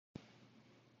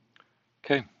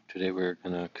Today we're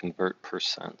going to convert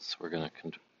percents. We're going to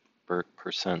convert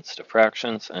percents to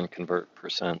fractions and convert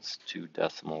percents to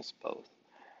decimals both.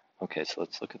 Okay, so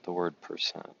let's look at the word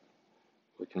percent.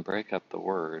 We can break up the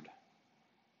word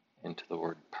into the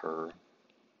word per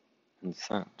and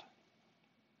cent.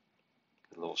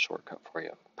 A little shortcut for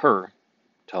you. Per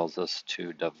tells us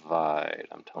to divide.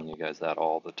 I'm telling you guys that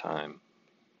all the time.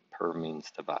 Per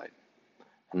means divide.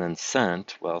 And then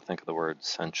cent, well, think of the word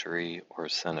century or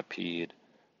centipede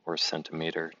or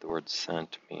centimeter. The word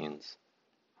cent means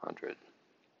 100.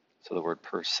 So the word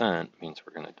percent means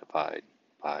we're going to divide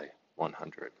by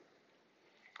 100.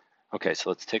 Okay, so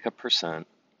let's take a percent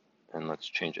and let's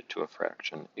change it to a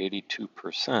fraction.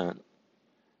 82%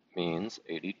 means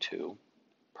 82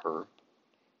 per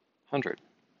 100.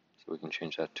 So we can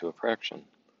change that to a fraction.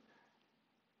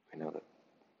 We know that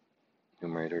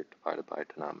numerator divided by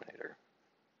denominator.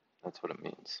 That's what it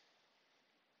means.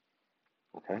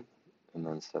 Okay, and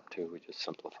then step 2, we just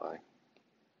simplify.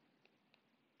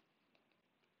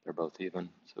 They're both even,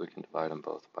 so we can divide them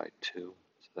both by 2.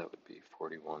 So that would be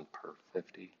 41 per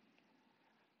 50.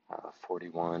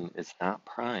 41 is not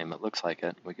prime. It looks like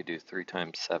it. We could do 3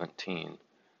 times 17,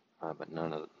 but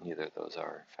neither of those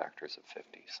are factors of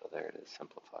 50. So there it is,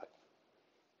 simplified.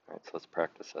 All right, so let's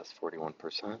practice this. 41%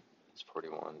 is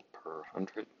 41 per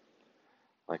 100.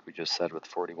 Like we just said with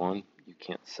 41, you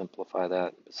can't simplify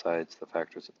that besides the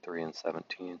factors of 3 and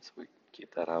 17, so we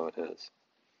keep that how it is.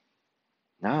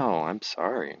 No, I'm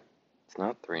sorry. It's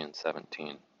not 3 and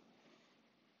 17.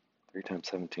 3 times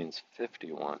 17 is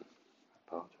 51. I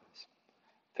apologize.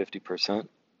 50%,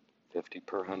 50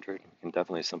 per 100. We can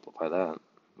definitely simplify that.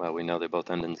 Well, we know they both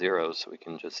end in zeros, so we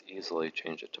can just easily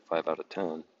change it to 5 out of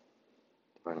 10.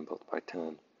 Divide them both by 10,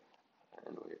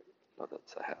 and we know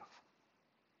that's a half.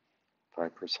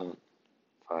 5%,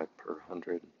 5 per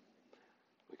 100.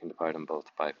 We can divide them both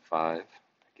by 5.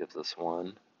 That gives us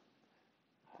 1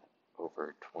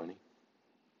 over 20.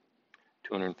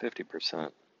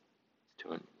 250%,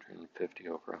 250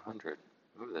 over 100.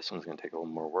 Ooh, this one's going to take a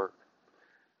little more work.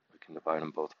 We can divide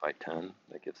them both by 10.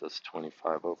 That gives us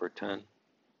 25 over 10. I'm going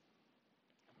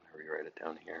to rewrite it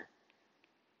down here.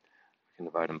 We can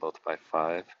divide them both by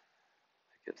 5.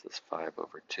 That gives us 5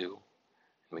 over 2.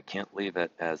 And we can't leave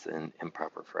it as an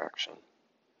improper fraction.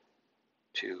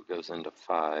 2 goes into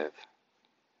 5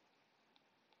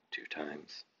 2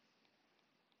 times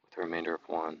with a remainder of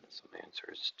 1. So the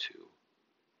answer is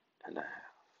 2.5.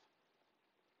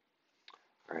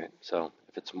 All right, so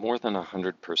if it's more than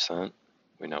 100%,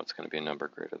 we know it's going to be a number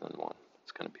greater than 1.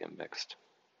 It's going to be a mixed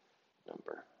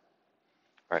number.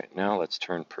 All right, now let's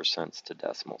turn percents to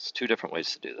decimals. 2 different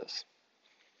ways to do this.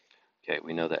 Okay,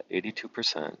 we know that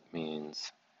 82%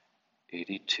 means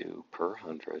 82 per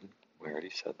 100. We already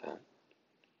said that.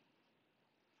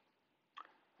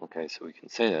 Okay, so we can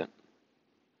say it.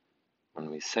 When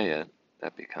we say it,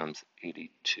 that becomes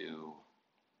 82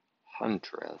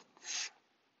 hundredths.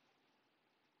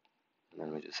 And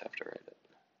then we just have to write it.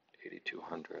 82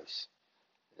 hundredths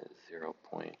is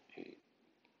 0.82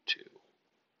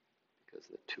 because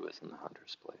the 2 is in the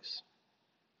hundredths place.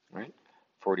 Right?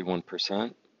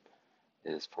 41%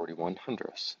 is 41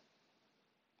 hundredths.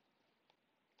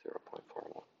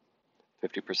 0.41.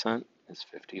 50% is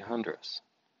 50 hundredths.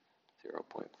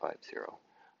 0.50.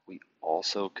 We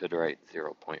also could write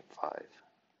 0.5.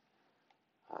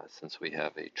 Since we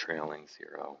have a trailing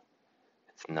 0,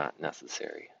 it's not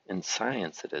necessary. In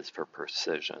science, it is for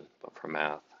precision, but for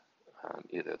math,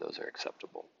 either of those are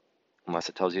acceptable. Unless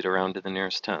it tells you to round to the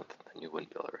nearest tenth, then you wouldn't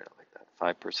be able to write it like that.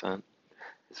 5%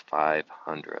 is 5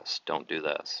 hundredths. Don't do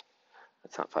this.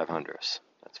 That's not 5 hundredths.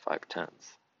 That's 5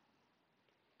 tenths.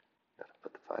 Got to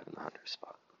put the 5 in the hundredth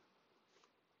spot.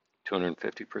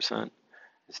 250%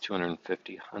 is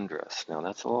 250 hundredths. Now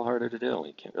that's a little harder to do.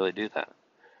 You can't really do that.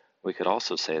 We could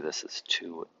also say this is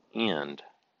 2 and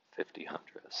 50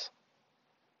 hundredths.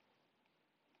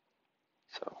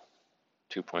 So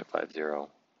 2.50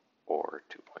 or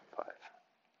 2.5.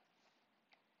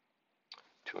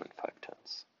 2 and 5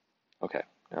 tenths. Okay,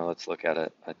 now let's look at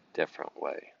it a different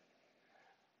way.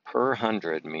 Per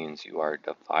 100 means you are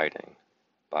dividing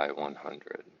by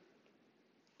 100.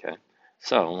 Okay,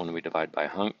 so when we divide by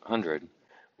 100,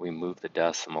 we move the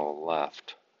decimal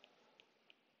left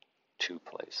 2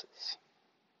 places.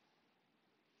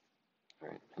 All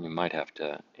right, and you might have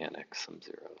to annex some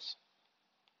zeros.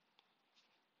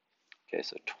 Okay,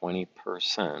 so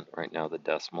 20%, right now the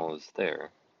decimal is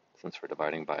there. Since we're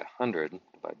dividing by 100,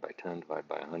 divide by 10, divide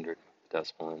by 100,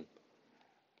 decimal in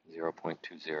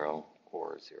 0.20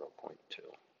 or 0.2.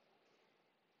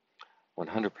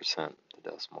 100%, the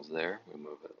decimal's there. We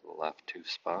move it left 2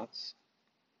 spots.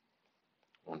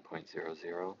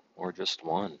 1.00, or just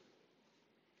 1.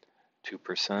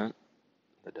 2%,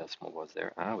 the decimal was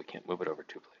there. We can't move it over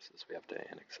 2 places. We have to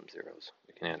annex some zeros.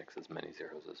 We can annex as many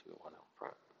zeros as we want out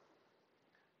front.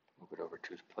 Move it over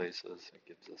 2 places, it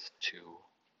gives us 2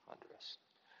 hundredths.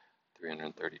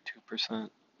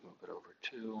 332%, move it over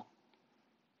 2,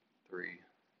 3,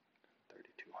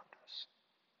 32 hundredths.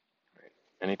 Right.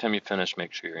 Anytime you finish,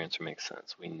 make sure your answer makes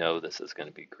sense. We know this is going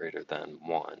to be greater than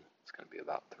 1. It's going to be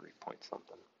about 3 point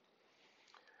something.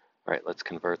 All right, let's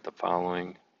convert the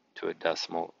following to a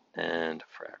decimal and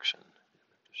fraction.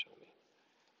 Show me.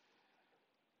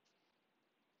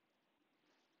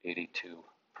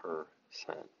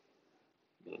 82%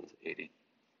 means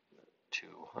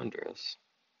 82 hundredths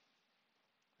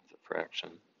as a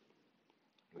fraction.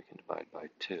 We can divide by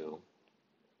 2,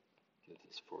 gives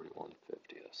us 41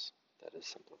 fiftieths. That is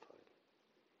simplified.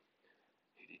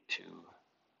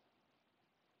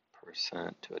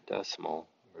 82% to a decimal,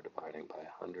 we're dividing by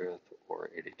hundredth, or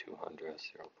 82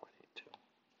 hundredths, 0.82.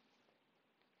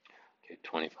 Okay,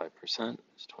 25%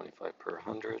 is 25 per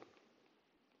hundred.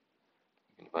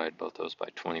 We can divide both those by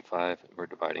 25. We're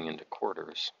dividing into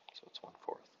quarters, so it's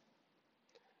 1/4.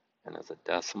 And as a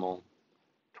decimal,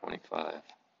 25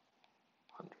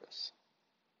 hundredths.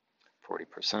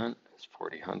 40% is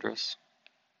 40 hundredths,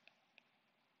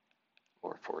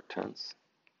 or 4/10,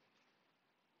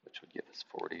 which would give us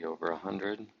 40 over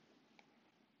 100, which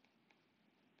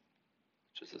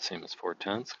is the same as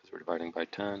 4/10 because we're dividing by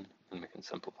 10, and we can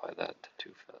simplify that to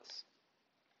 2/5.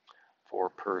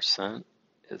 4%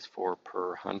 is 4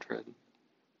 per hundred.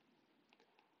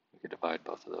 We could divide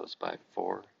both of those by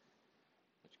 4,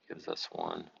 which gives us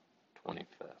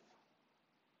 1/25.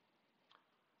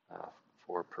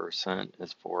 4%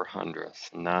 is 4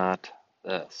 hundredths, not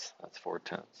this. That's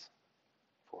 4/10.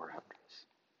 4 hundredths.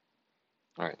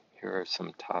 All right, here are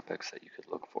some topics that you could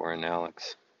look for in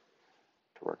ALEX.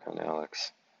 To work on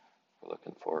ALEX, we're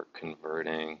looking for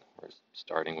converting or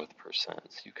starting with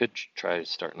percents. You could try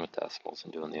starting with decimals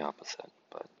and doing the opposite,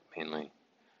 but mainly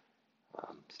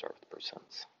start with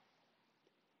percents.